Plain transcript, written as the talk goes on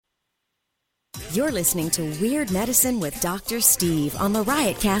You're listening to Weird Medicine with Dr. Steve on the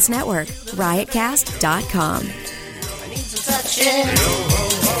Riotcast Network, riotcast.com. I need some touching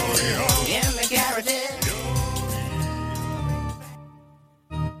in the garage.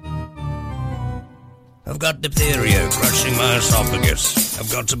 I've got diphtheria crushing my esophagus.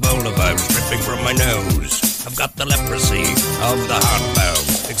 I've got Ebola virus dripping from my nose. I've got the leprosy of the heart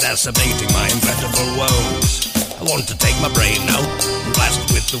valve, exacerbating my incredible woes. I want to take my brain out and blast it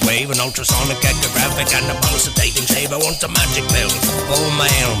with the wave, an ultrasonic echographic and a pulsating shave. I want a magic pill for all my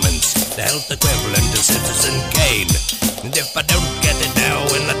ailments, the health equivalent of Citizen Kane. And if I don't get it now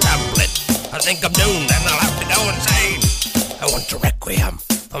in a tablet, I think I'm doomed and I'll have to go insane. I want a requiem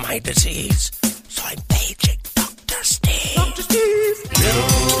for my disease, so I'm paging Dr. Steve. Dr. Steve,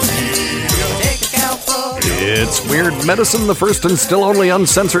 take a cow for It's Weird Medicine, the first and still only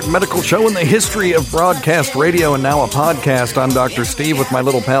uncensored medical show in the history of broadcast radio and now a podcast. I'm Dr. Steve with my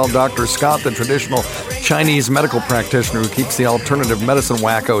little pal Dr. Scott, the traditional Chinese medical practitioner who keeps the alternative medicine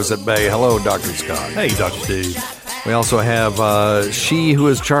wackos at bay. Hello, Dr. Scott. Hey, Dr. Steve. We also have she who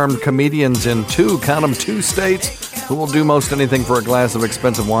has charmed comedians in two states, who will do most anything for a glass of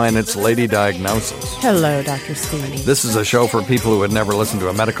expensive wine. It's Lady Diagnosis. Hello, Dr. Steve. This is a show for people who would never listen to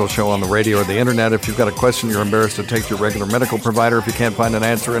a medical show on the radio or the internet. If you've got a question you're embarrassed to take to your regular medical provider, if you can't find an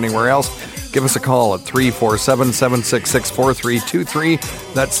answer anywhere else, give us a call at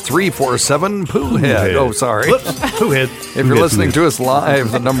 347-766-4323. That's 347-POOHEAD. Oh, sorry. Poohead. If you're listening to us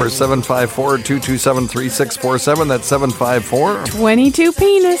live, the number is 754-227-3647. That's 754. 22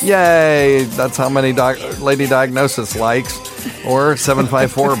 penis. Yay! That's how many Lady Diagnosis likes. Or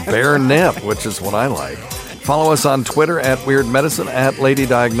 754 Bear Nip, which is what I like. Follow us on Twitter at Weird Medicine, at Lady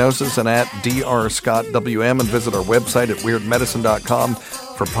Diagnosis, and at DrScottWM, and visit our website at weirdmedicine.com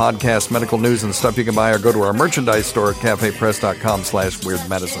for podcast, medical news, and stuff you can buy, or go to our merchandise store at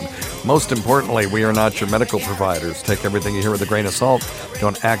cafepress.com/weirdmedicine. Most importantly, we are not your medical providers. Take everything you hear with a grain of salt.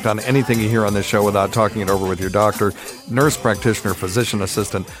 Don't act on anything you hear on this show without talking it over with your doctor, nurse practitioner, physician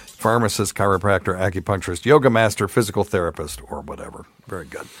assistant, pharmacist, chiropractor, acupuncturist, yoga master, physical therapist, or whatever. Very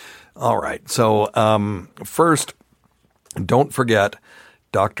good. All right. So first, don't forget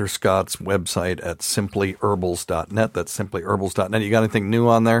Dr. Scott's website at simplyherbals.net. That's simplyherbals.net. You got anything new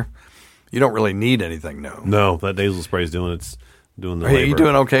on there? You don't really need anything new. No, that nasal spray is doing the labor. Are you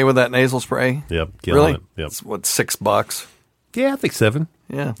doing okay with that nasal spray? Yep. Really? It. Yep. It's what, $6? Yeah, I think $7.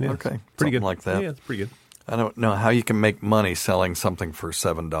 Yeah. Yeah, Okay. pretty Something good. like that. Yeah, it's pretty good. I don't know how you can make money selling something for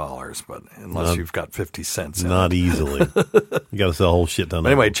 $7, but unless you've got 50 cents in Not it. easily. You got to sell a whole shit ton. But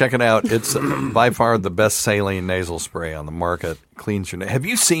anyway, check it out. It's by far the best saline nasal spray on the market. Cleans your Have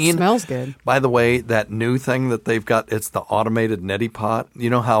you seen? Smells good. By the way, that new thing that they've got, it's the automated neti pot. You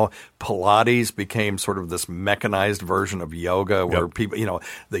know how Pilates became sort of this mechanized version of yoga where people,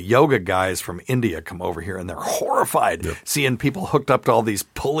 the yoga guys from India come over here and they're horrified seeing people hooked up to all these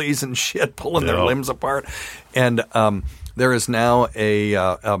pulleys and shit, pulling their limbs apart. And there is now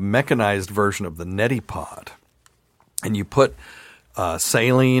a mechanized version of the neti pot. And you put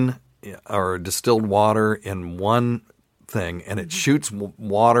saline or distilled water in one thing, and it shoots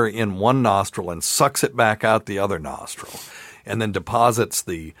water in one nostril and sucks it back out the other nostril, and then deposits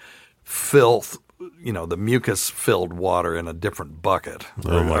the filth, the mucus-filled water in a different bucket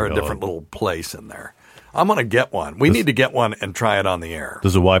or a different little place in there. I'm going to get one. We need to get one and try it on the air.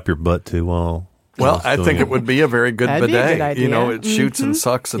 Does it wipe your butt too? Well, I think it would be a very good That'd be bidet. a good idea. It shoots and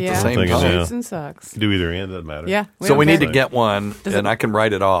sucks at the same thinking, time. Shoots and sucks. do either end. Doesn't matter. Yeah. So we don't need to care. get one, Does and it- I can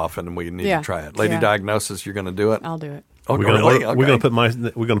write it off, and we need to try it. Lady Diagnosis, you're going to do it? I'll do it. Oh, We're really? gonna, Okay.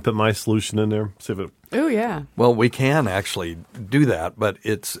 we're gonna put my solution in there. See if it. Oh, yeah. Well, we can actually do that, but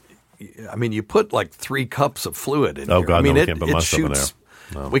you put like 3 cups of fluid in Oh, here. God, no, we it can't put my stuff in shoots.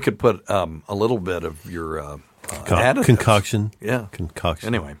 there. No. We could put a little bit of your additives. Concoction. Yeah. Concoction.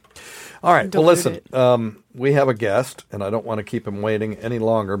 Anyway. All right. Well, Dilute listen, we have a guest, and I don't want to keep him waiting any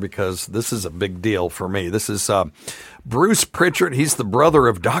longer because this is a big deal for me. This is Bruce Prichard. He's the brother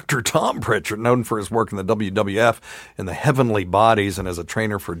of Dr. Tom Prichard, known for his work in the WWF and the Heavenly Bodies and as a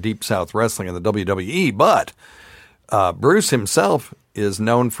trainer for Deep South Wrestling in the WWE. But Bruce himself is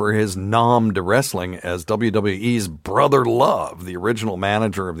known for his nom de wrestling as WWE's Brother Love, the original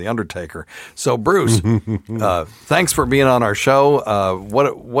manager of The Undertaker. So, Bruce, thanks for being on our show.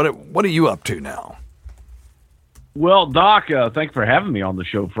 What are you up to now? Well, Doc, thanks for having me on the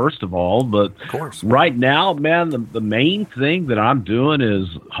show, first of all. But Of course. right now, man, the main thing that I'm doing is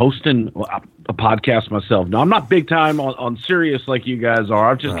hosting a podcast myself. Now, I'm not big time on Sirius like you guys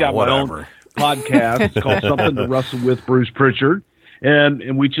are. I've just got my own podcast. It's called Something to Wrestle with Bruce Prichard.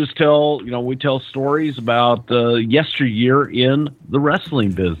 and we just tell stories about yesteryear in the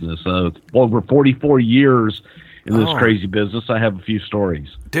wrestling business. Over 44 years in this crazy business, I have a few stories.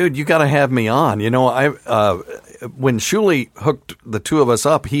 Dude, you got to have me on. You know, when Shuley hooked the two of us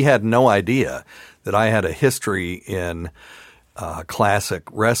up, he had no idea that I had a history in classic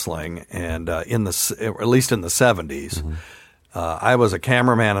wrestling, and at least in the 70s. Mm-hmm. I was a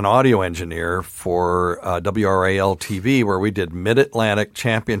cameraman and audio engineer for WRAL TV, where we did Mid-Atlantic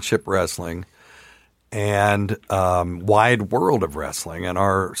Championship Wrestling and Wide World of Wrestling. And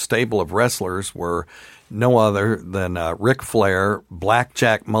our stable of wrestlers were no other than Ric Flair,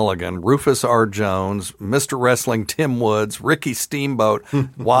 Blackjack Mulligan, Rufus R. Jones, Mr. Wrestling Tim Woods, Ricky Steamboat,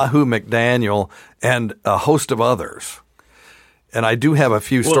 Wahoo McDaniel, and a host of others. And I do have a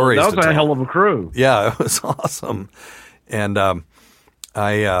few stories to tell. That was a hell of a crew. Yeah, it was awesome. And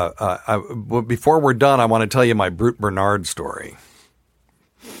before we're done, I want to tell you my Brute Bernard story,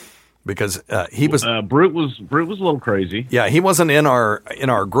 because he was Brute was a little crazy. Yeah, he wasn't in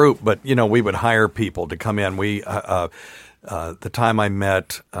our group, but you know, we would hire people to come in. We the time I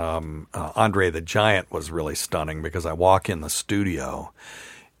met Andre the Giant was really stunning, because I walk in the studio.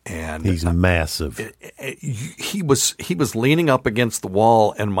 And he's massive. He was leaning up against the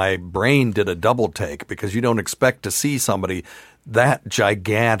wall, and my brain did a double take, because you don't expect to see somebody that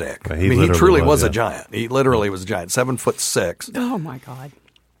gigantic. Right, he truly was a giant. He literally was a giant, 7'6". Oh my God!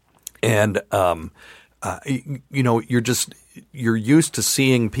 And you know, you're used to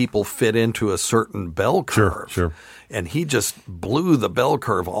seeing people fit into a certain bell curve. Sure. And he just blew the bell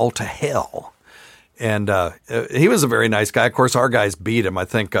curve all to hell. And he was a very nice guy. Of course, our guys beat him. I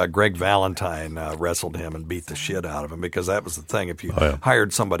think Greg Valentine wrestled him and beat the shit out of him, because that was the thing. If you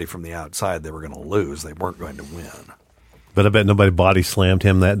hired somebody from the outside, they were going to lose. They weren't going to win. But I bet nobody body slammed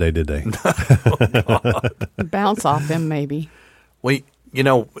him that day, did they? Bounce off him, maybe. Well, you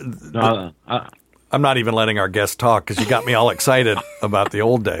know, I'm not even letting our guests talk, because you got me all excited about the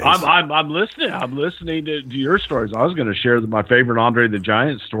old days. I'm listening. I'm listening to your stories. I was going to share my favorite Andre the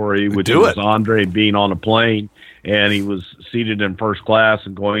Giant story, which was Andre being on a plane, and he was seated in first class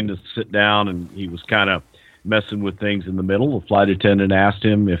and going to sit down, and he was kind of messing with things in the middle. The flight attendant asked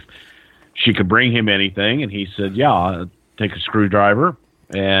him if she could bring him anything, and he said, "Yeah, I'll take a screwdriver."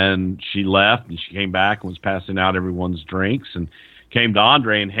 And she left, and she came back and was passing out everyone's drinks, and came to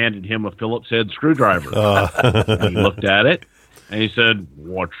Andre and handed him a Phillips head screwdriver. And he looked at it, and he said,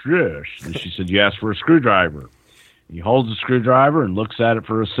 "What's this?" And she said, "You asked for a screwdriver." And he holds the screwdriver and looks at it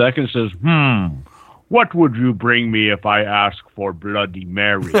for a second and says, "What would you bring me if I ask for Bloody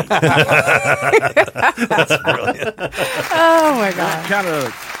Mary?" That's brilliant. Oh my God!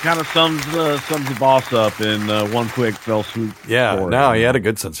 Kind of sums the boss up in one quick fell swoop. Yeah, story. No, he had a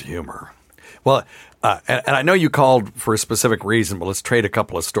good sense of humor. Well, and I know you called for a specific reason, but let's trade a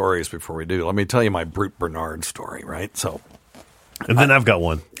couple of stories before we do. Let me tell you my Brute Bernard story, right? So, and then I've got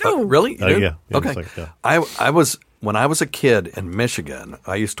one. Really? Yeah. Okay. I was when I was a kid in Michigan,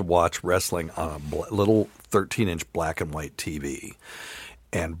 I used to watch wrestling on a little 13-inch black and white TV,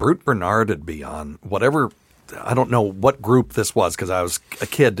 and Brute Bernard would be on whatever. I don't know what group this was, because I was a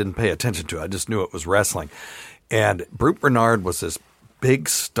kid, didn't pay attention to it. I just knew it was wrestling, and Brute Bernard was this big,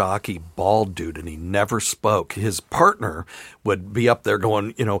 stocky, bald dude, and he never spoke. His partner would be up there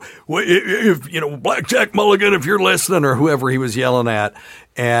going, Blackjack Mulligan, if you're listening, or whoever he was yelling at,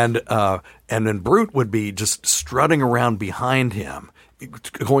 and then Brute would be just strutting around behind him,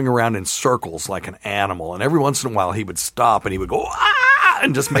 going around in circles like an animal, and every once in a while he would stop and he would go, "Ah!"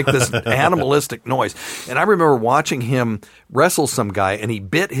 and just make this animalistic noise. And I remember watching him wrestle some guy, and he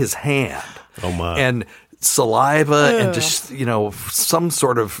bit his hand. Oh my! And saliva and just, some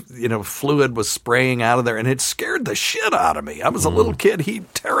sort of, fluid was spraying out of there, and it scared the shit out of me. I was a little kid. He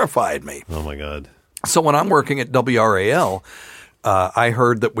terrified me. Oh my God. So when I'm working at WRAL, I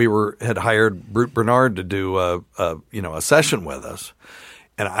heard that we had hired Brute Bernard to do a session with us.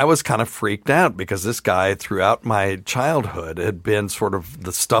 And I was kind of freaked out, because this guy throughout my childhood had been sort of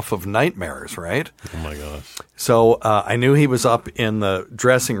the stuff of nightmares, right? Oh my gosh. So I knew he was up in the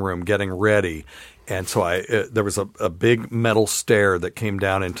dressing room getting ready. And so there was a big metal stair that came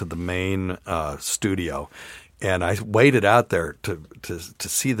down into the main studio, and I waited out there to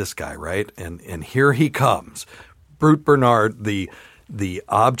see this guy, right? And here he comes, Brute Bernard, the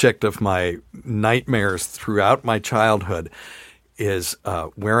object of my nightmares throughout my childhood, is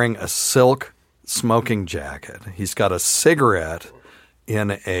wearing a silk smoking jacket. He's got a cigarette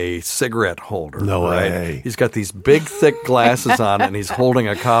in a cigarette holder. No right? way. He's got these big, thick glasses on, and he's holding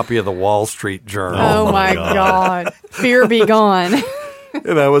a copy of the Wall Street Journal. Oh, my God. Fear be gone.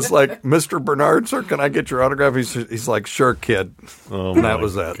 And I was like, Mr. Bernard, sir, can I get your autograph? He's like, sure, kid. Oh, and that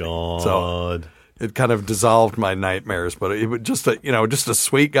was it. God. So it kind of dissolved my nightmares, but it was just a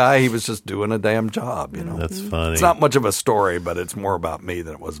sweet guy. He was just doing a damn job, That's funny. It's not much of a story, but it's more about me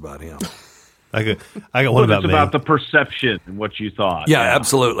than it was about him. I got one about it's me. about the perception and what you thought. Yeah,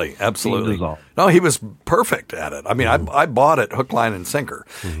 absolutely. No, he was perfect at it. I mean, I bought it hook, line, and sinker.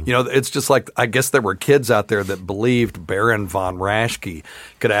 It's just like, I guess there were kids out there that believed Baron von Raschke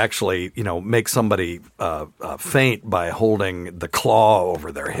could actually, make somebody faint by holding the claw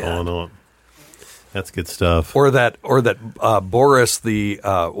over their head. Oh, no. That's good stuff. Or that Boris,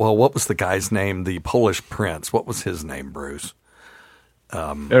 what was the guy's name? The Polish prince. What was his name, Bruce?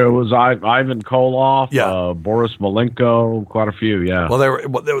 There was Ivan Koloff, Boris Malenko, quite a few, yeah. Well,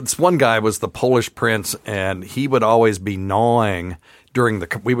 there was one guy was the Polish prince, and he would always be gnawing during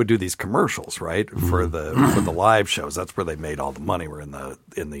we would do these commercials, right, for the live shows. That's where they made all the money. Were in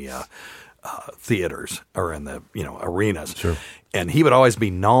the theaters or in the arenas. Sure. And he would always be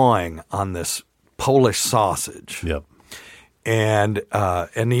gnawing on this Polish sausage. Yep. And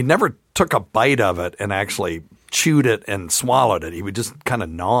he never took a bite of it and actually chewed it and swallowed it. He would just kind of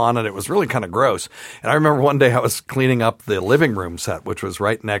gnaw on it. It was really kind of gross. And I remember one day I was cleaning up the living room set, which was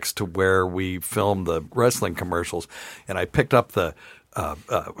right next to where we filmed the wrestling commercials. And I picked up the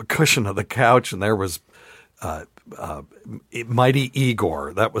cushion of the couch, and there was Mighty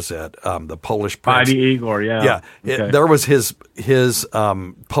Igor. That was it. The Polish prince. Mighty Igor, yeah. Yeah. Okay. There was his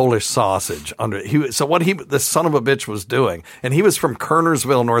Polish sausage under it. So what the son of a bitch was doing, and he was from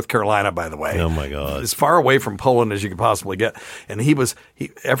Kernersville, North Carolina, by the way. Oh my God. As far away from Poland as you could possibly get. And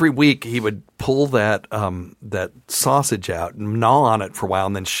every week he would pull that sausage out and gnaw on it for a while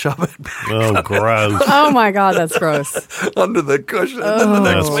and then shove it back. Oh, gross. Oh my God, that's gross. under the cushion. And then the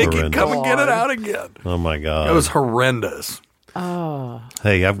next That's week he'd come and get it horrendous. out again. Oh my God. It was horrendous. Oh.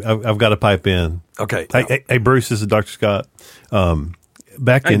 Hey, I've got to pipe in. Okay. Hey, Bruce, this is Dr. Scott.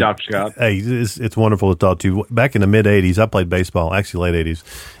 Hey, Dr. Scott. Hey, it's wonderful to talk to you. Back in the mid-'80s, I played baseball, actually late 80s,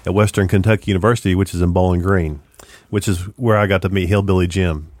 at Western Kentucky University, which is in Bowling Green, which is where I got to meet Hillbilly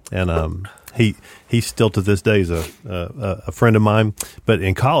Jim. And he still to this day is a friend of mine. But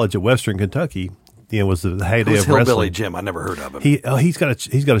in college at Western Kentucky, was the heyday Who's of wrestling. Hillbilly Jim? I never heard of him. He's got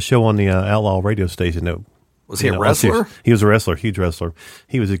a show on the Outlaw radio station that. Was he a wrestler? He was a wrestler, huge wrestler.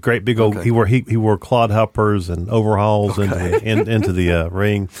 He was a great big old. Okay. He wore clodhoppers and overalls into the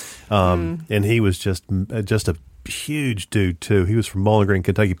ring, and he was just a huge dude too. He was from Bowling Green,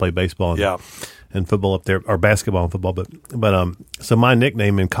 Kentucky. Played baseball and football up there, or basketball and football. But so my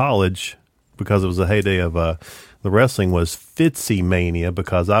nickname in college, because it was the heyday of the wrestling, was Fitzy Mania,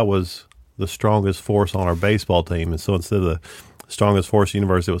 because I was the strongest force on our baseball team, and so instead of the strongest force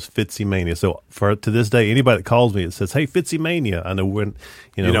universe, it was Fitzy Mania. So to this day, anybody that calls me, it says, "Hey, Fitzy Mania," I know when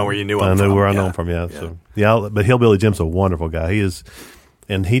you know where you knew him I know from. where I know him from. Yeah. So but Hillbilly Jim's a wonderful guy. He is,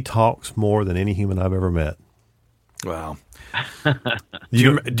 and he talks more than any human I've ever met. Wow.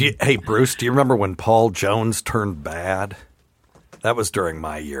 Hey, Bruce, do you remember when Paul Jones turned bad? That was during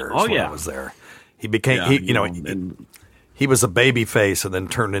my years when I was there. He became, he was a baby face and then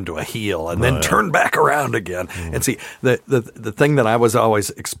turned into a heel and then turned back around again. And see, the thing that I was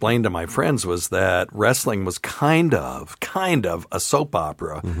always explained to my friends was that wrestling was kind of a soap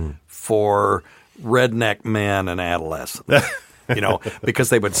opera for redneck men and adolescents. Because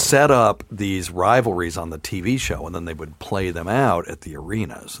they would set up these rivalries on the TV show and then they would play them out at the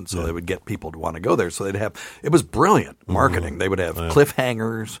arenas. And so they would get people to want to go there. So it was brilliant marketing. They would have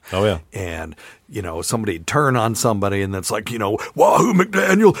cliffhangers. Oh, yeah. And, somebody'd turn on somebody and it's like, Wahoo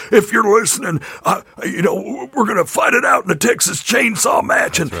McDaniel, if you're listening, we're going to fight it out in the Texas Chainsaw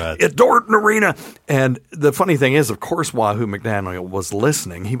match at Dorton Arena. And the funny thing is, of course, Wahoo McDaniel was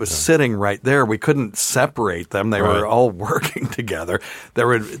listening. He was sitting right there. We couldn't separate them. They were all working together.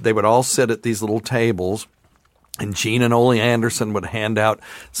 They would all sit at these little tables. And Gene and Ole Anderson would hand out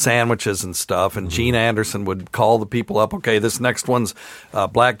sandwiches and stuff. And Gene Anderson would call the people up. Okay, this next one's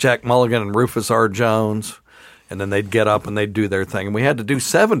Blackjack Mulligan and Rufus R. Jones. And then they'd get up and they'd do their thing. And we had to do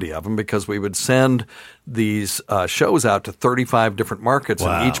 70 of them because we would send these shows out to 35 different markets.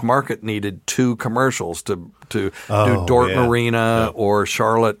 Wow. And each market needed 2 commercials to do Dorton Arena or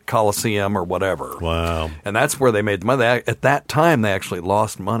Charlotte Coliseum or whatever. Wow. And that's where they made the money. At that time, they actually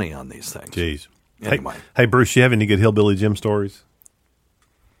lost money on these things. Jeez. Anyway. Hey, Bruce, you have any good Hillbilly Jim stories?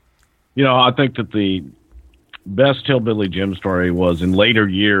 I think that the best Hillbilly Jim story was in later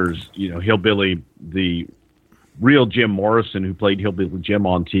years, Hillbilly, the real Jim Morrison who played Hillbilly Jim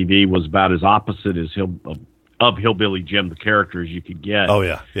on TV, was about as opposite of Hillbilly Jim, the character, as you could get. Oh,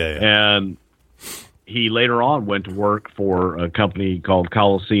 yeah. And he later on went to work for a company called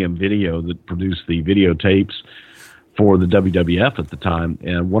Coliseum Video that produced the videotapes for the WWF at the time.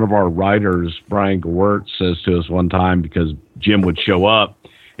 And one of our writers, Brian Gewirtz, says to us one time, because Jim would show up,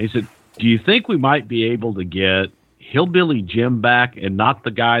 he said, "Do you think we might be able to get Hillbilly Jim back and not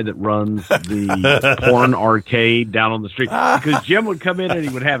the guy that runs the porn arcade down on the street?" Because Jim would come in and he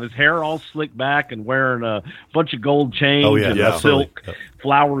would have his hair all slicked back and wearing a bunch of gold chains and a silk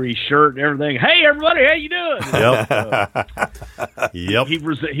flowery shirt and everything. "Hey, everybody, how you doing?" Yep.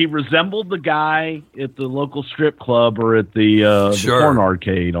 He resembled the guy at the local strip club or at the porn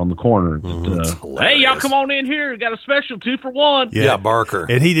arcade on the corner. "Hey, y'all come on in here. We got a special 2 for 1. Yeah, Barker.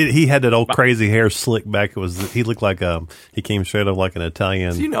 And he had that old crazy hair slicked back. He looked like he came straight up like an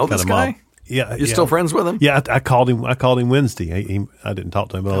Italian. Do you know this guy? Mob. Yeah, you're still friends with him? Yeah, I called him. I called him Wednesday. I didn't talk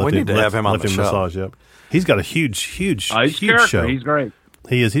to him, but we need to have him on the show. Massage, yep. He's got a huge show. He's great.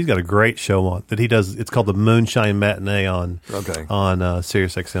 He is. He's got a great show on that he does. It's called the Moonshine Matinee on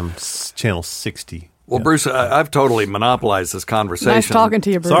Sirius XM channel 60. Well, yeah. Bruce, I've totally monopolized this conversation. Nice talking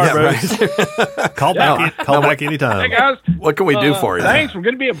to you, Bruce. Sorry, Bruce. Call back anytime. Hey, guys. What can we do for you? Thanks. We're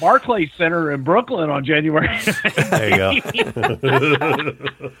going to be at Barclays Center in Brooklyn on January. There you go.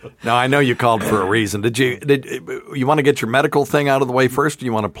 Now, I know you called for a reason. Did you want to get your medical thing out of the way first, or do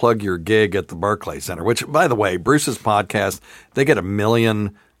you want to plug your gig at the Barclays Center? Which, by the way, Bruce's podcast, they get 1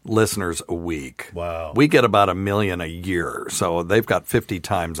 million listeners a week. Wow. We get about 1 million a year. So they've got 50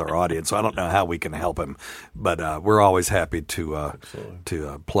 times our audience. So I don't know how we can help him, but we're always happy to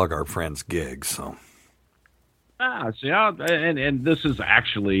plug our friends' gigs. So. And this is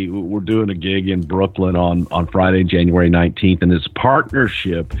actually, we're doing a gig in Brooklyn on Friday, January 19th, and it's a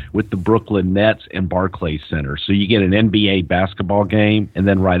partnership with the Brooklyn Nets and Barclays Center. So you get an NBA basketball game, and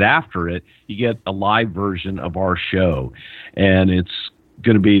then right after it, you get a live version of our show. And it's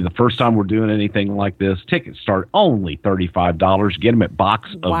going to be the first time we're doing anything like this. Tickets start only $35. Get them at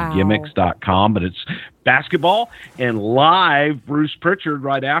boxofgimmicks.com, but it's basketball and live Bruce Prichard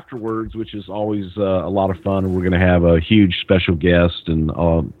right afterwards, which is always a lot of fun. And we're going to have a huge special guest and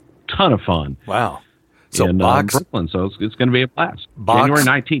a ton of fun. Wow. So in Brooklyn, so it's going to be a blast. January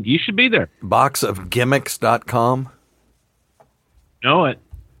 19th. You should be there. Boxofgimmicks.com. Know it.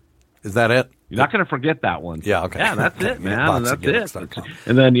 Is that it? You're not going to forget that one. Yeah, okay. Yeah, that's it, man. That's it. .com.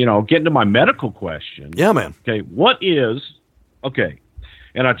 And then, getting to my medical question. Yeah, man. Okay,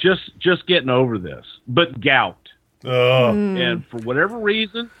 and I just getting over this, but gout. And for whatever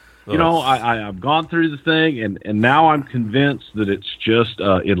reason, I've gone through the thing, and now I'm convinced that it's just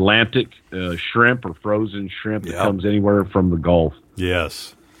Atlantic shrimp or frozen shrimp that comes anywhere from the Gulf.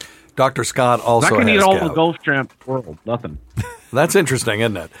 Yes. Dr. Scott also has gout. I can eat all the Gulf shrimp in the world. Nothing. That's interesting,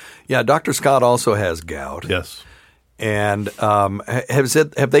 isn't it? Yeah, Dr. Scott also has gout. Yes. And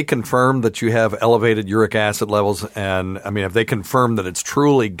have they confirmed that you have elevated uric acid levels? And, have they confirmed that it's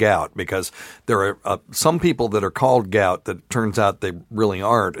truly gout? Because there are some people that are called gout that turns out they really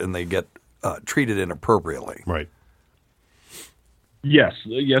aren't, and they get treated inappropriately. Right. Yes,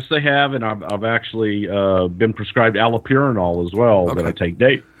 they have, and I've actually been prescribed allopurinol as well that I take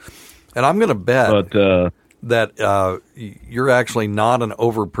daily. And I'm going to bet that you're actually not an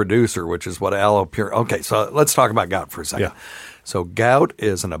overproducer, which is what allopurinol. Okay, so let's talk about gout for a second. Yeah. So gout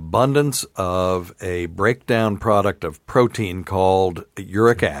is an abundance of a breakdown product of protein called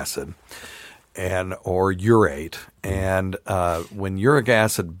uric acid or urate. And when uric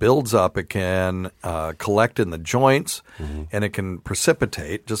acid builds up, it can collect in the joints, and it can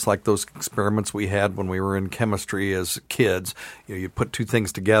precipitate, just like those experiments we had when we were in chemistry as kids. You put two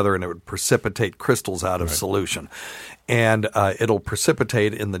things together, and it would precipitate crystals out of solution. And it'll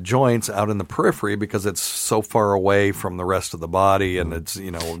precipitate in the joints out in the periphery because it's so far away from the rest of the body, and it's,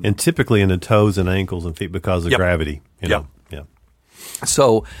 And typically in the toes and ankles and feet because of gravity. Yeah.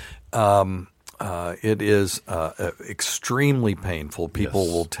 So it is extremely painful. People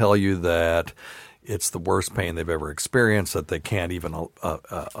will tell you that it's the worst pain they've ever experienced, that they can't even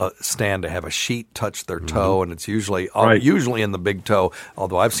stand to have a sheet touch their toe, and it's usually in the big toe,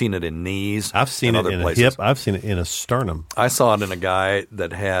 although I've seen it in knees. I've seen it in a hip. I've seen it in a sternum. I saw it in a guy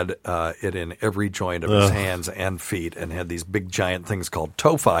that had it in every joint of his hands and feet and had these big giant things called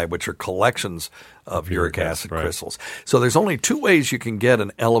tophi, which are collections of uric acid crystals. So there's only two ways you can get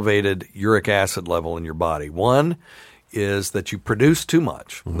an elevated uric acid level in your body. One is that you produce too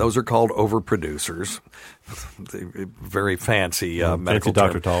much. Those are called overproducers. Very fancy medical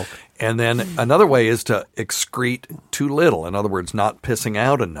doctor term. talk. And then another way is to excrete too little. In other words, not pissing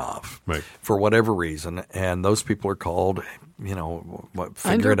out enough for whatever reason. And those people are called,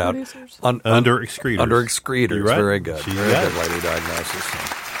 figure it out. Under excretors. Under excreters. Right. Very good. Very good lady diagnosis.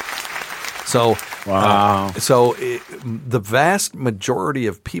 So, wow. The vast majority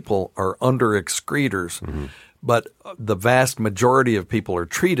of people are under excretors, but the vast majority of people are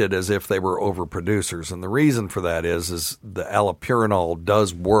treated as if they were overproducers. And the reason for that is the allopurinol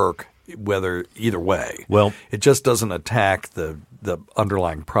does work either way. Well, it just doesn't attack the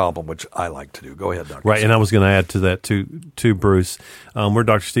underlying problem, which I like to do. Go ahead, Dr. Right, Steve. and I was going to add to that too, Bruce. Where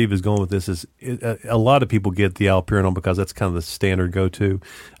Dr. Steve is going with this is a lot of people get the allopurinol because that's kind of the standard go-to.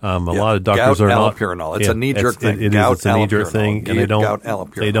 A lot of doctors gout are not allopirinol. It's a knee-jerk thing. It is. It's a knee-jerk thing, and gout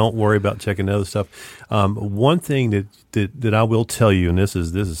allopurinol. they don't worry about checking the other stuff. One thing that I will tell you, and this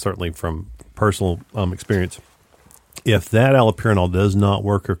is certainly from personal experience. If that allopurinol does not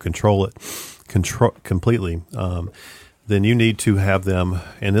work or control it completely, then you need to have them,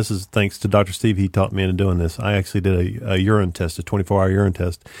 and this is thanks to Dr. Steve. He taught me into doing this. I actually did a urine test, a 24-hour urine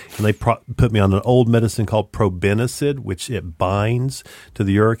test, and they put me on an old medicine called probenecid, which it binds to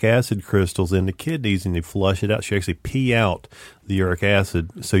the uric acid crystals in the kidneys, and you flush it out. So you actually pee out the uric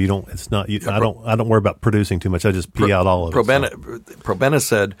acid, so you don't. It's not. I don't worry about producing too much. I just pee out all of it.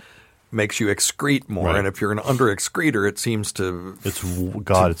 Probenecid makes you excrete more, Right. and if you're an under-excreter, it seems to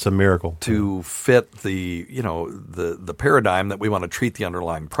it's a miracle to fit the paradigm that we want to treat the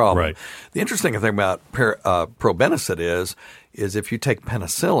underlying problem. Right. The interesting thing about probenecid is if you take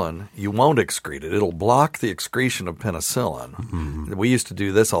penicillin, you won't excrete it. It'll block the excretion of penicillin. Mm-hmm. We used to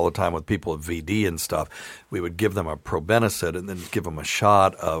do this all the time with people with VD and stuff. We would give them a probenecid and then give them a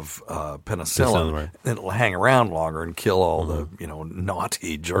shot of penicillin. Right. And it'll hang around longer and kill all the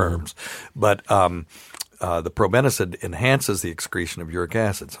naughty germs. But the probenecid enhances the excretion of uric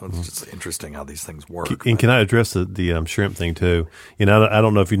acid. So it's just interesting how these things work. And can I address the shrimp thing too? I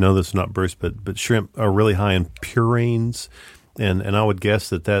don't know if you know this or not, Bruce, but shrimp are really high in purines. And I would guess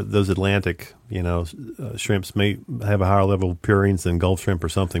that those Atlantic, shrimps may have a higher level of purines than Gulf shrimp or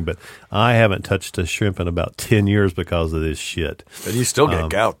something. But I haven't touched a shrimp in about 10 years because of this shit. And you still get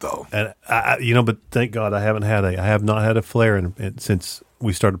gout, though. And but thank God I have not had a flare since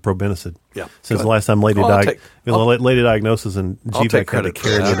we started probenecid. Yeah, since the last time lady diagnosis and GVAC had to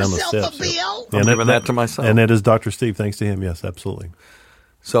carry me down the steps. I'm giving that to myself. And that is Dr. Steve. Thanks to him. Yes, absolutely.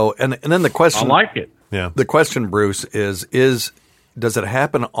 So and then the question. I like it. Yeah. The question, Bruce, is does it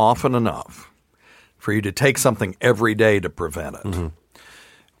happen often enough for you to take something every day to prevent it?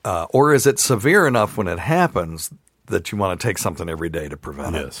 Mm-hmm. Or is it severe enough when it happens that you want to take something every day to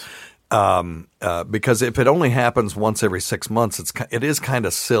prevent it? Yes. Because if it only happens once every 6 months, it is kind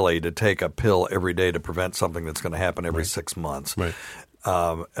of silly to take a pill every day to prevent something that's going to happen every 6 months. Right.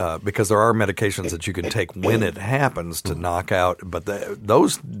 Because there are medications that you can take when it happens to knock out, but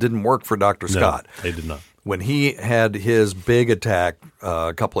those didn't work for Dr. Scott. No, they did not. When he had his big attack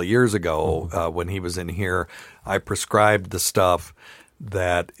a couple of years ago, when he was in here, I prescribed the stuff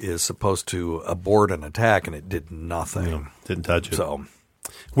that is supposed to abort an attack, and it did nothing. No, didn't touch it. So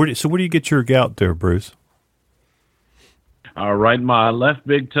where do you get your gout there, Bruce? Right in my left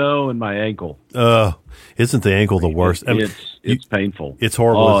big toe and my ankle. Isn't the ankle the worst? It's painful. It's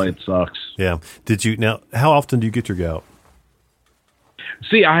horrible. Oh, it sucks. Yeah. How often do you get your gout?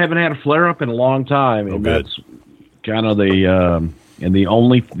 See, I haven't had a flare up in a long time, and good. that's kind of the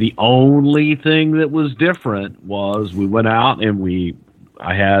only thing that was different was we went out and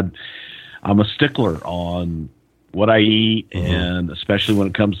I'm a stickler on what I eat, and especially when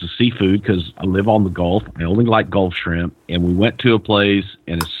it comes to seafood, because I live on the Gulf. I only like Gulf shrimp, and we went to a place,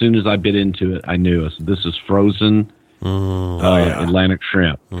 and as soon as I bit into it, I knew this is frozen Atlantic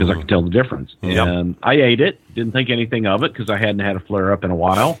shrimp, because I could tell the difference. Yep. And I ate it, didn't think anything of it because I hadn't had a flare up in a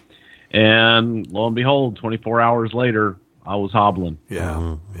while, and lo and behold, 24 hours later, I was hobbling.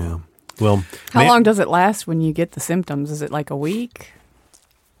 yeah. Well, How long does it last when you get the symptoms? Is it like a week?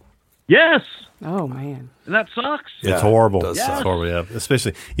 Yes. Oh, man. And that sucks. Yeah, it's horrible. it does suck. It's horrible, yeah.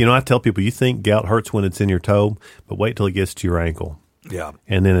 Especially, I tell people, you think gout hurts when it's in your toe, but wait till it gets to your ankle. Yeah.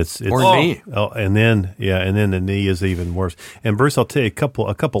 And then it's or knee. Oh, and then the knee is even worse. And Bruce, I'll tell you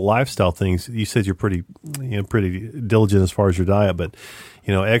a couple lifestyle things. You said you're pretty diligent as far as your diet, but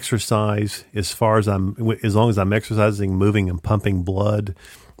exercise. As long as I'm exercising, moving, and pumping blood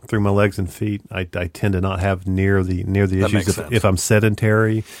through my legs and feet, I tend to not have near the issues. If I'm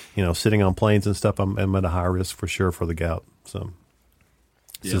sedentary, sitting on planes and stuff, I'm at a high risk for sure for the gout. So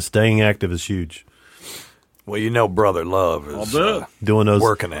staying active is huge. Well, brother love is doing those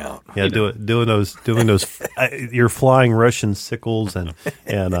working out. Yeah, doing those. You're flying Russian sickles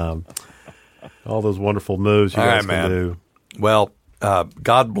and all those wonderful moves you guys can do. Well,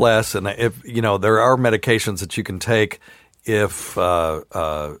 God bless, and if there are medications that you can take if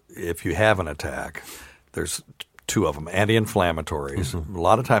you have an attack. There's two of them, anti-inflammatories. A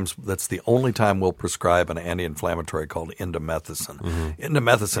lot of times that's the only time we'll prescribe an anti-inflammatory called indomethacin.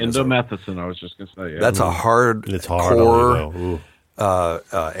 Indomethacin, I was just going to say. Yeah. That's a hard core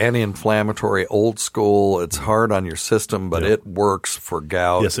anti-inflammatory, old school. It's hard on your system, but it works for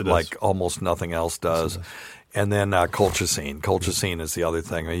gout like almost nothing else does. And then colchicine. Colchicine is the other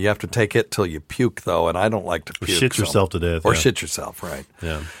thing. You have to take it till you puke, though, and I don't like to puke. Shit yourself to death. Or shit yourself, right.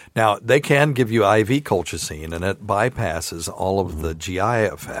 Yeah. Now, they can give you IV colchicine, and it bypasses all of the GI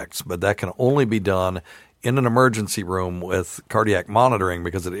effects, but that can only be done in an emergency room with cardiac monitoring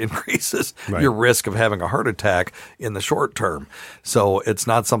because it increases your risk of having a heart attack in the short term. So it's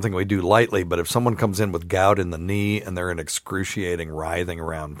not something we do lightly, but if someone comes in with gout in the knee and they're in excruciating, writhing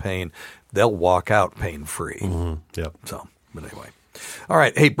around pain, they'll walk out pain-free. Yep. So, but anyway. All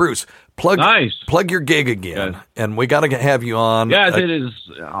right. Hey, Bruce, plug your gig again, and we got to have you on. Yes, it is.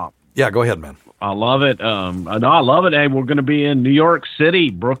 Yeah, go ahead, man. I love it. I love it. Hey, we're going to be in New York City,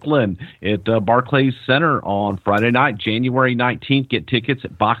 Brooklyn, at Barclays Center on Friday night, January 19th. Get tickets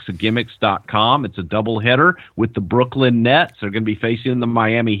at boxofgimmicks.com. It's a doubleheader with the Brooklyn Nets. They're going to be facing the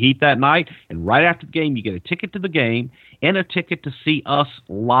Miami Heat that night. And right after the game, you get a ticket to the game and a ticket to see us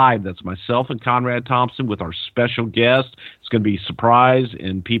live. That's myself and Conrad Thompson with our special guest. It's going to be a surprise,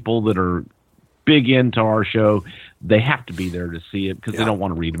 and people that are big into our show, they have to be there to see it because they don't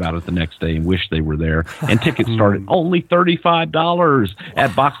want to read about it the next day and wish they were there. And tickets start at only $35 at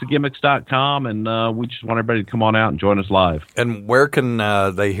boxofgimmicks.com, and we just want everybody to come on out and join us live. And where can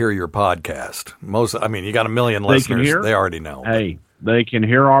they hear your podcast? You got a million listeners. They already know. Hey, they can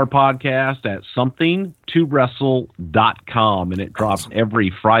hear our podcast at somethingtowrestle.com, and it drops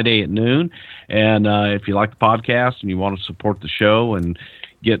every Friday at noon. And if you like the podcast and you want to support the show and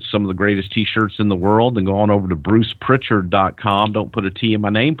get some of the greatest T-shirts in the world, then go on over to bruceprichard.com. Don't put a T in my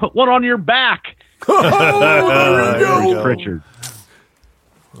name. Put one on your back. Bruce Prichard.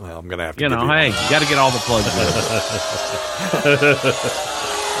 Well, I'm going to have to you got to get all the plugs in.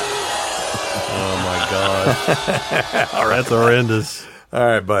 Oh, my gosh. All right, that's horrendous. All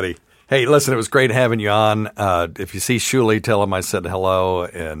right, buddy. Hey, listen, it was great having you on. If you see Shuli, tell him I said hello,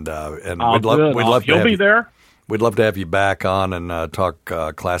 and we'd love He'll be there. We'd love to have you back on and talk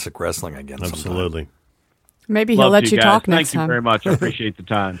classic wrestling again. Absolutely. Sometime. Maybe he'll let you talk Thank next time. you very much. I appreciate the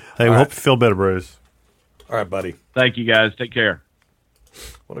time. Hey, we hope you feel better, Bruce. All right, buddy. Thank you, guys. Take care.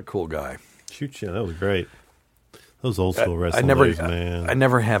 What a cool guy. Shoot, yeah, that was great. Those old school wrestling days, man. I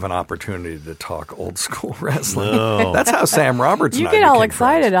never have an opportunity to talk old school wrestling. No. That's how Sam Roberts and You I get all became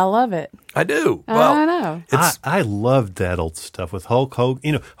excited. friends. I love it. I do. I know. I loved that old stuff with Hulk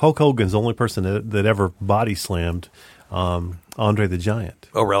Hogan. Hulk Hogan's the only person that ever body slammed Andre the Giant.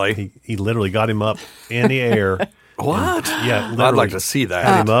 Oh, really? He literally got him up in the air. What? Yeah, I'd like to see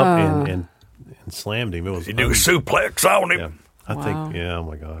that. Got him up and slammed him. It was you do a suplex on him. Yeah. I think. Yeah. Oh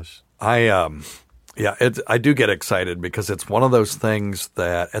my gosh. I do get excited because it's one of those things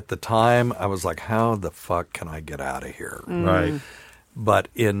that at the time I was like, how the fuck can I get out of here? Right. But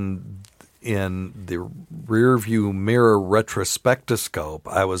in the rear view mirror retrospectoscope,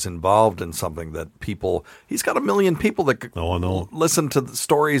 I was involved in something that he's got 1 million people that listen to the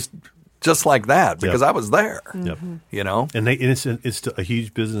stories just like that because I was there. Yep. You know? And it's a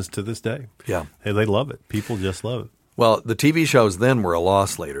huge business to this day. Yeah. Hey, they love it. People just love it. Well, the TV shows then were a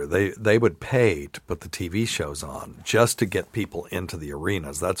loss leader. They would pay to put the TV shows on just to get people into the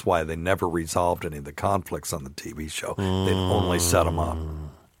arenas. That's why they never resolved any of the conflicts on the TV show. They'd only set them up.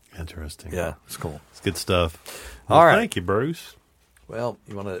 Interesting. Yeah, it's cool. It's good stuff. All right. Thank you, Bruce. Well,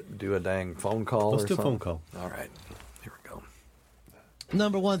 you want to do a dang phone call Let's or do something? a phone call. All right. Here we go.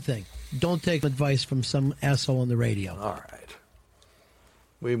 Number one thing, don't take advice from some asshole on the radio. All right.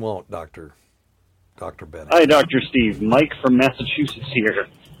 We won't, Dr. Bennett. Hi, Dr. Steve. Mike from Massachusetts here.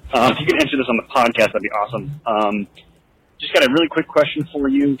 If you can answer this on the podcast, that'd be awesome. Just got a really quick question for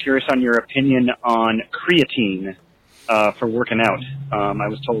you. Curious on your opinion on creatine for working out. I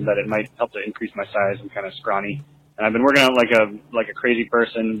was told that it might help to increase my size. I'm kind of scrawny, and I've been working out like a crazy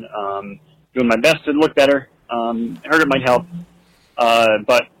person, doing my best to look better. Heard it might help,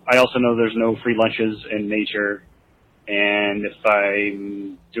 but I also know there's no free lunches in nature. And if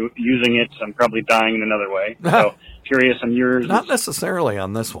I'm using it, I'm probably dying in another way. So curious on yours. Not necessarily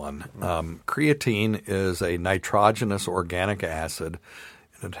on this one. Creatine is a nitrogenous organic acid,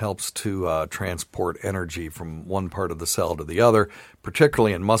 and it helps to transport energy from one part of the cell to the other,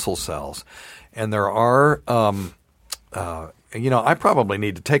 particularly in muscle cells. And there are, I probably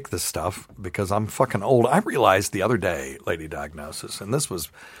need to take this stuff because I'm fucking old. I realized the other day, Lady Diagnosis, and this was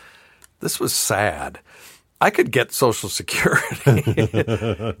sad. I could get Social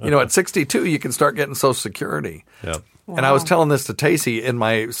Security. At 62, you can start getting Social Security. Yeah. Wow. And I was telling this to Tacey in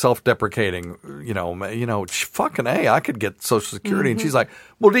my self-deprecating, fucking A, I could get Social Security. Mm-hmm. And she's like,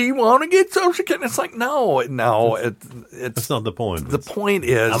 well, do you want to get Social Security? And it's like, no, that's not the point. The point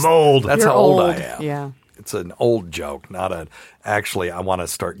is, I'm old. That's how old I am. Yeah. It's an old joke, not actually, I want to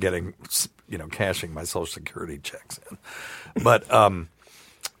start getting, cashing my Social Security checks in. But,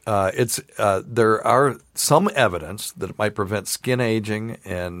 there are some evidence that it might prevent skin aging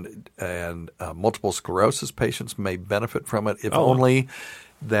and multiple sclerosis patients may benefit from it if only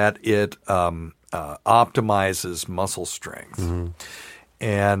that it optimizes muscle strength. Mm-hmm.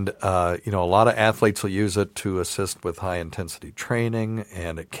 And a lot of athletes will use it to assist with high intensity training,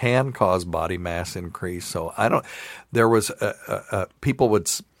 and it can cause body mass increase. So people would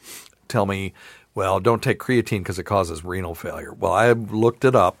tell me, well, don't take creatine because it causes renal failure. Well, I looked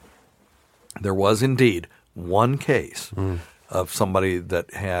it up. There was indeed one case of somebody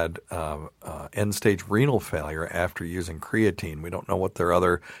that had end-stage renal failure after using creatine. We don't know what their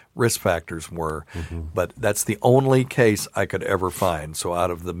other risk factors were, but that's the only case I could ever find. So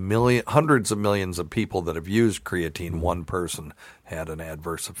out of the hundreds of millions of people that have used creatine, one person had an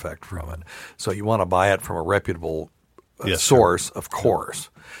adverse effect from it. So you want to buy it from a reputable source, of course.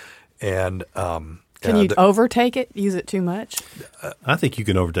 And can you overtake it? Use it too much? I think you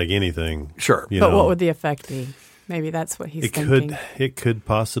can overtake anything. Sure, but what would the effect be? Maybe that's what he's thinking. It could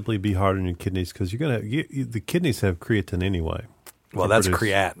possibly be hard on your kidneys because the kidneys have creatine anyway. Well, that's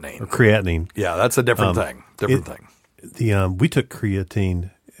creatinine. Or creatinine. Yeah, that's a different thing. We took creatine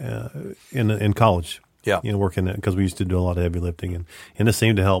in college. Yeah, working because we used to do a lot of heavy lifting, and it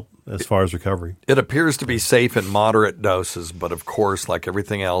seemed to help as far as recovery. It appears to be safe in moderate doses, but of course, like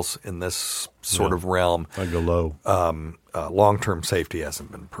everything else in this sort of realm, I go low. Long-term safety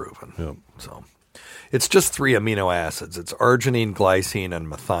hasn't been proven. Yep. So it's just 3 amino acids. It's arginine, glycine, and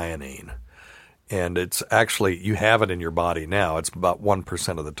methionine. And it's actually, you have it in your body now. It's about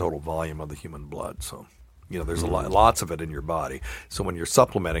 1% of the total volume of the human blood. So, there's lots of it in your body. So when you're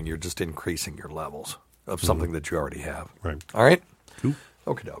supplementing, you're just increasing your levels of something that you already have. Right. All right? Cool.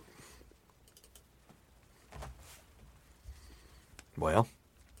 Okie doke. Well.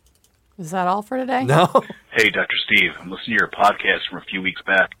 Is that all for today? No. Hey, Dr. Steve. I'm listening to your podcast from a few weeks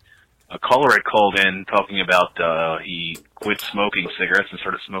back. A caller had called in talking about he quit smoking cigarettes and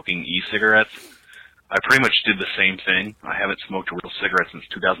started smoking e-cigarettes. I pretty much did the same thing. I haven't smoked a real cigarette since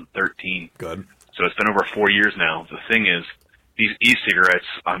 2013. Good. So it's been over 4 years now. The thing is, these e-cigarettes,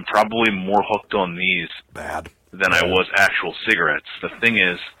 I'm probably more hooked on these than I was actual cigarettes. The thing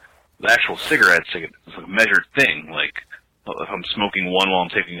is, the actual cigarettes, it's a measured thing. Like, if I'm smoking one while I'm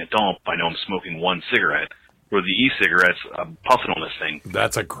taking a dump, I know I'm smoking one cigarette. Where the e-cigarettes, I'm puffing on this thing.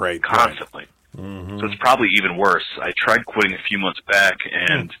 That's a great constantly. Mm-hmm. So it's probably even worse. I tried quitting a few months back,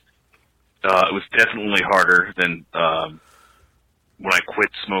 and it was definitely harder than when I quit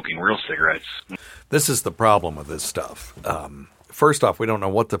smoking real cigarettes. This is the problem with this stuff. First off, we don't know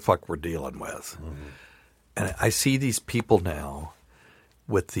what the fuck we're dealing with. Mm-hmm. And I see these people now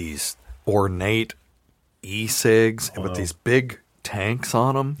with these ornate e-cigs and with these big tanks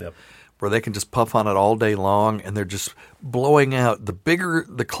on them where they can just puff on it all day long, and they're just blowing out. The bigger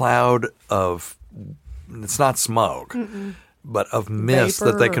the cloud of – it's not smoke, but of mist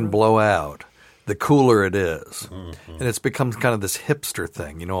that they can blow out, the cooler it is. Mm-hmm. And it's become kind of this hipster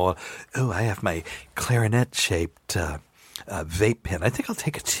thing. I have my clarinet-shaped vape pen. I think I'll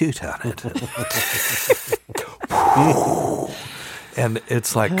take a toot on it. And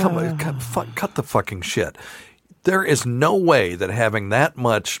it's like, come on, cut the fucking shit. There is no way that having that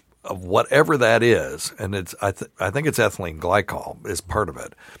much of whatever that is, and I think it's ethylene glycol is part of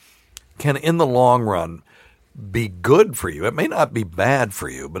it, can in the long run be good for you. It may not be bad for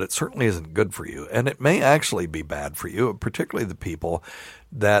you, but it certainly isn't good for you. And it may actually be bad for you, particularly the people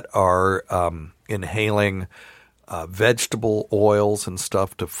that are inhaling vegetable oils and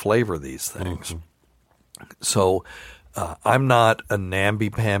stuff to flavor these things. Mm-hmm. So I'm not a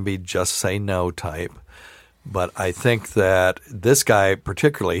namby-pamby, just say no type. But I think that this guy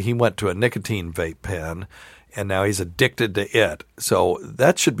particularly, he went to a nicotine vape pen, and now he's addicted to it. So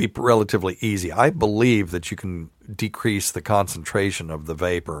that should be relatively easy. I believe that you can decrease the concentration of the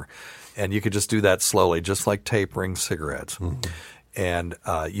vapor, and you could just do that slowly, just like tapering cigarettes. Mm-hmm. And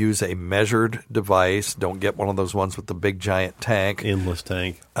use a measured device. Don't get one of those ones with the big giant tank. Endless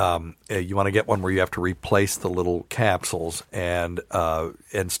tank. You want to get one where you have to replace the little capsules and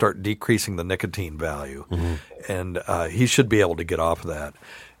start decreasing the nicotine value. Mm-hmm. And he should be able to get off of that.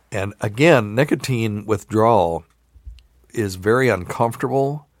 And again, nicotine withdrawal is very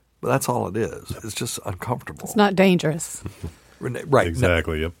uncomfortable But that's all it is. It's just uncomfortable. It's not dangerous. Right.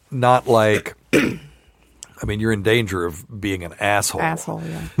 Exactly, yep. Not like, I mean, you're in danger of being an asshole.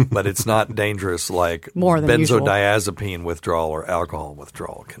 Yeah. But it's not dangerous like More than benzodiazepine withdrawal or alcohol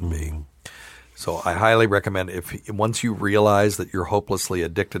withdrawal can be. So I highly recommend once you realize that you're hopelessly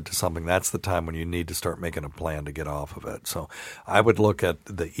addicted to something, that's the time when you need to start making a plan to get off of it. So I would look at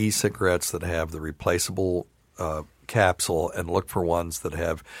the e-cigarettes that have the replaceable capsule and look for ones that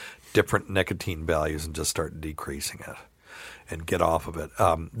have different nicotine values and just start decreasing it and get off of it.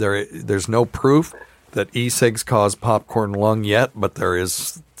 There's no proof that e-cigs cause popcorn lung yet, but there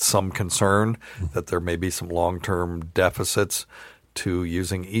is some concern that there may be some long-term deficits to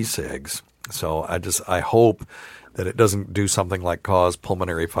using e-cigs. So I hope that it doesn't do something like cause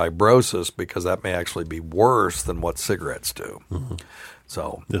pulmonary fibrosis, because that may actually be worse than what cigarettes do.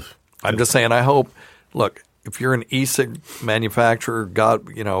 So I'm just saying, I hope, look, if you're an e-cig manufacturer,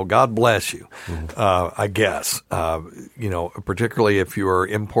 God bless you, I guess. Particularly if you are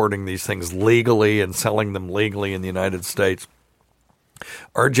importing these things legally and selling them legally in the United States.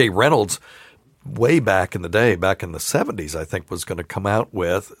 R.J. Reynolds, way back in the day, back in the 70s, I think, was going to come out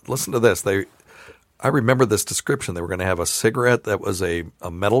with, listen to this, I remember this description. They were going to have a cigarette that was a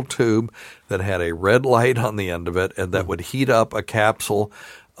metal tube that had a red light on the end of it and that would heat up a capsule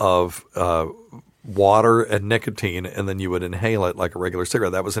of water and nicotine, and then you would inhale it like a regular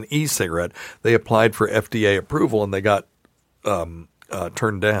cigarette. That was an e-cigarette. They applied for FDA approval, and they got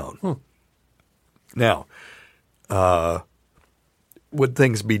turned down. Now, would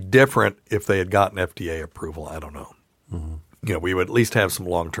things be different if they had gotten FDA approval? I don't know. We would at least have some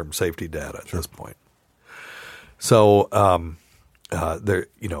long-term safety data at this point. So,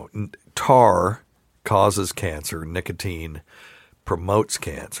 tar causes cancer. Nicotine promotes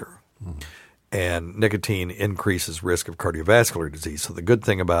cancer. And nicotine increases risk of cardiovascular disease. So the good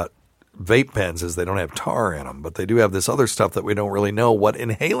thing about vape pens is they don't have tar in them, but they do have this other stuff that we don't really know what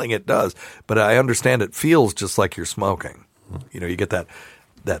inhaling it does. But I understand it feels just like you're smoking. You get that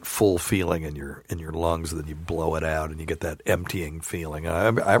full feeling in your lungs, and then you blow it out, and you get that emptying feeling.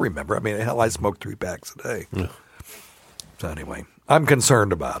 I remember. I mean, hell, I smoked 3 packs a day. So anyway, I'm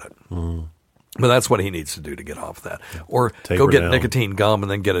concerned about it. But that's what he needs to do to get off that. Or go get nicotine gum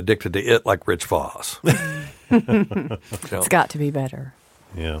and then get addicted to it like Rich Voss. It's got to be better.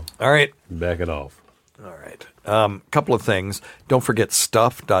 Yeah. All right. Back it off. All right. Couple of things. Don't forget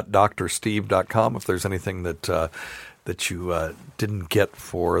stuff.drsteve.com if there's anything that you didn't get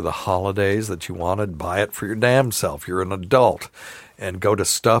for the holidays that you wanted. Buy it for your damn self. You're an adult. And go to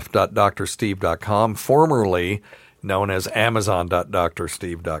stuff.drsteve.com, formerly known as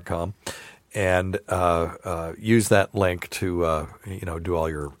amazon.drsteve.com. And use that link to do all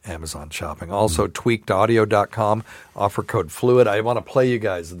your Amazon shopping. Also, tweakedaudio.com, offer code FLUID. I want to play you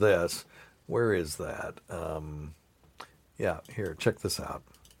guys this. Where is that? Here, check this out.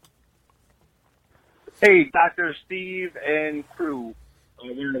 Hey, Dr. Steve and crew. I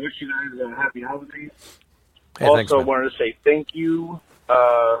wanted to wish you guys a happy holidays. Hey, also, thanks, man. wanted to say thank you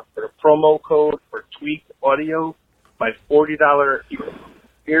for the promo code for Tweaked Audio. My $40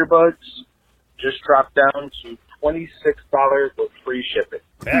 earbuds just dropped down to $26 with free shipping.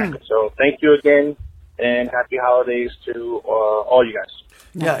 So thank you again, and happy holidays to all you guys.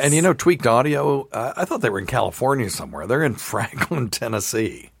 Yeah, and Tweaked Audio, I thought they were in California somewhere. They're in Franklin,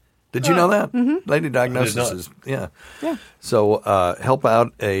 Tennessee. Did you know that? Lady Diagnosis is, yeah. So help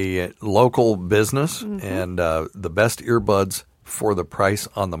out a local business and the best earbuds for the price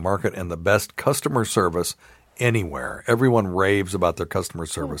on the market and the best customer service anywhere. Everyone raves about their customer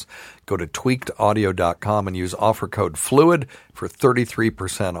service. Go to tweakedaudio.com and use offer code FLUID for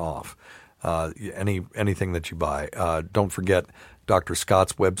 33% off anything that you buy. Don't forget Dr.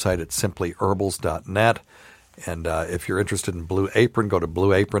 Scott's website at simplyherbals.net. And if you're interested in Blue Apron, go to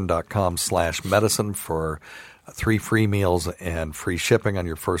blueapron.com/medicine for 3 free meals and free shipping on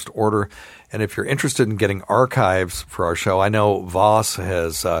your first order. And if you're interested in getting archives for our show, I know Voss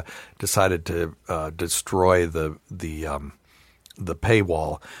has decided to destroy the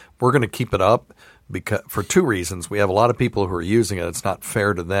paywall. We're going to keep it up for 2 reasons. We have a lot of people who are using it. It's not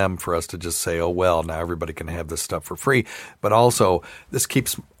fair to them for us to just say, oh, well, now everybody can have this stuff for free. But also, this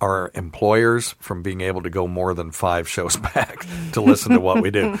keeps our employers from being able to go more than 5 shows back to listen to what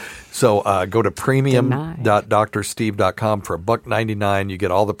we do. So go to premium.drsteve.com for $1.99. You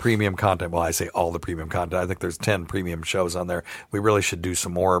get all the premium content. Well, I say all the premium content. I think there's 10 premium shows on there. We really should do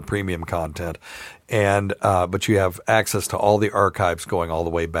some more premium content. And but you have access to all the archives going all the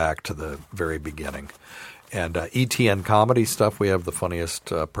way back to the very beginning. And ETN comedy stuff, we have the funniest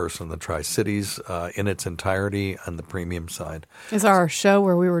person in the Tri-Cities in its entirety on the premium side. Is our show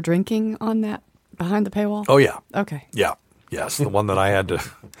where we were drinking on that behind the paywall? Oh, yeah. Okay. Yeah. Yes, the one that I had to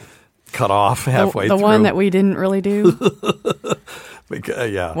cut off halfway through. The one that we didn't really do?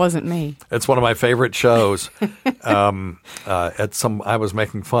 Yeah. Wasn't me. It's one of my favorite shows. I was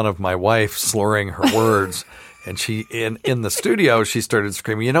making fun of my wife slurring her words. And she in the studio, she started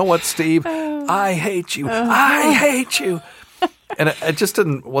screaming, "You know what, Steve? I hate you. I hate you." And it just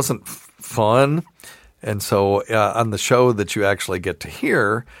wasn't fun. And so on the show that you actually get to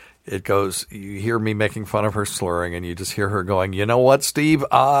hear, it goes, you hear me making fun of her slurring, and you just hear her going, "You know what, Steve?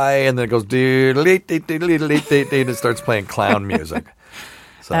 And then it goes, and it starts playing clown music.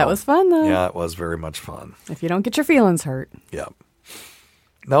 So, that was fun, though. Yeah, it was very much fun. If you don't get your feelings hurt. Yeah.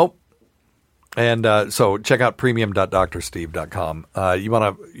 Nope. And so check out premium.drsteve.com. You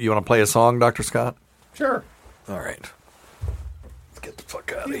wanna play a song, Dr. Scott? Sure. All right. Let's get the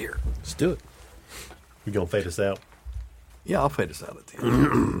fuck out of here. Let's do it. You gonna fade us out? Yeah, I'll fade us out at the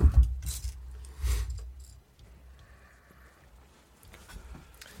end.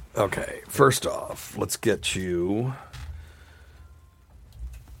 Okay, first off, let's get you.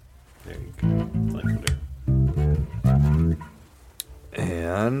 There you go. There.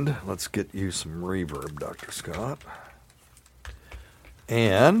 And let's get you some reverb, Dr. Scott.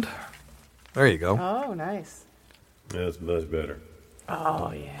 And there you go. Oh, nice. That's much better.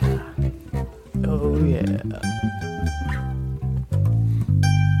 Oh, yeah. Oh, yeah.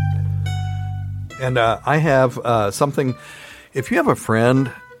 And I have something. If you have a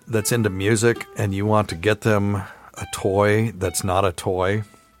friend that's into music and you want to get them a toy that's not a toy,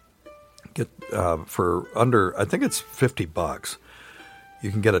 get for under, I think it's $50. You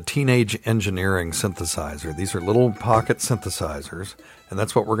can get a Teenage Engineering synthesizer. These are little pocket synthesizers, and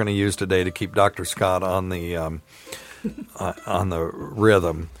that's what we're going to use today to keep Dr. Scott on the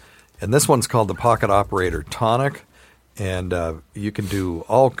rhythm. And this one's called the Pocket Operator Tonic, and you can do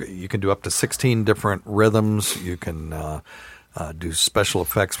up to 16 different rhythms. You can do special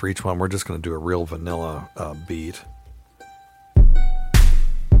effects for each one. We're just going to do a real vanilla beat.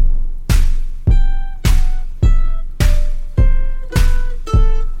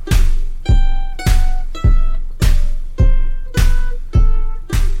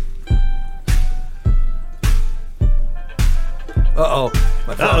 Uh-oh,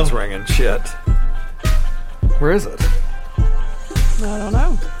 my phone's ringing. Shit. Where is it? I don't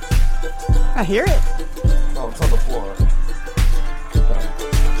know. I hear it. Oh, it's on the floor.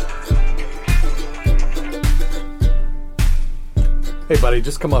 Hey, buddy,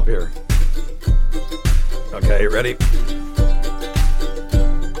 just come up here. Okay, ready?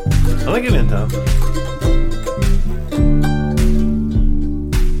 I think it in time.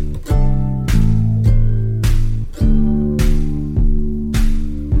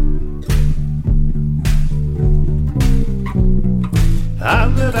 I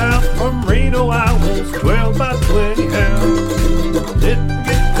lit out from Reno, I was 12 by 20 hours. Didn't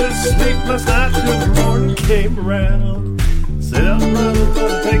get to sleep last night till the morning came around. Sit up running,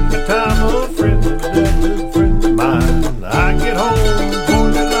 gonna take my time, a friend of a friend of mine. I get home, for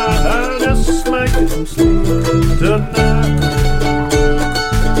the night, I just making some sleep tonight.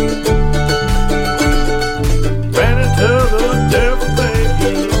 Ran into the devil,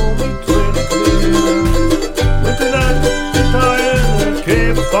 baby, only 20 clear. Went tonight, guitar in the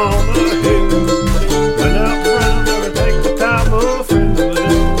cave upon the hill. Went out round, gonna take the time, a friend of a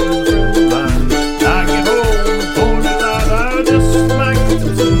friend of mine. I get home, for the night, I just making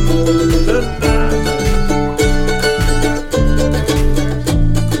some sleep tonight.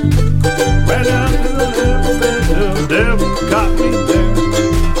 Ran out to the devil bed, the devil caught me there.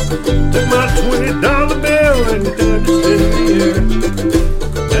 Took my $20 bill and did it in the air.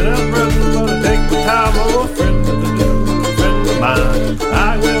 And I'm running, gonna take the time, oh, friend of the devil, friend of mine. I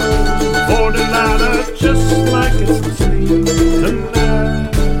will for the night, I just like it's some sleep tonight.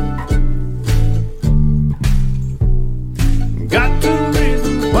 Got two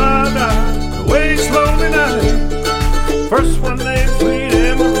reasons why I die away slowly night. First one named Sweet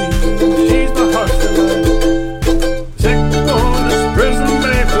Emily, she's my heart's delight. Second one is prison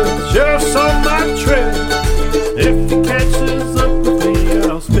baby, sheriff's on my trail. If he catches up with me,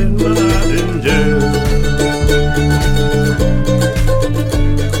 I'll spend my night in jail.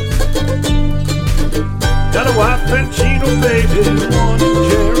 Got a wife and she no baby, one in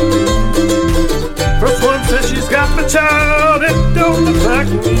Jeremy. First one says she's got my child, it don't look like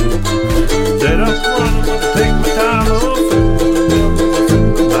me. Said I'm running, gonna take my time, oh,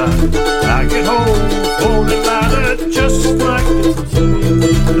 friend of mine. I get home for the night, just like it's a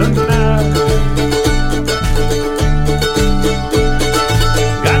sleep tonight.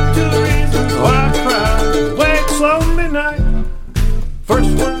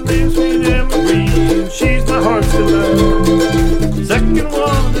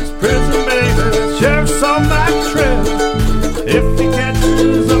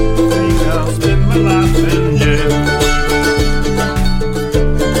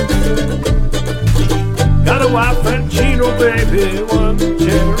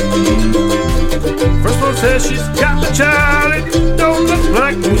 she's got a child and don't look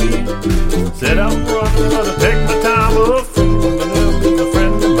like me. Said I'm gonna take my time off, fooling up with a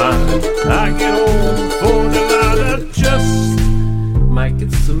friend of mine. I get home before the light, I just might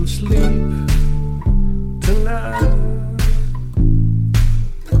get some sleep tonight.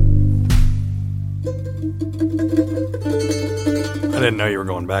 I didn't know you were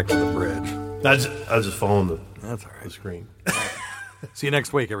going back to the bridge. I was just following That's all right. the screen. See you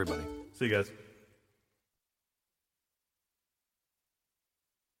next week, everybody. See you guys.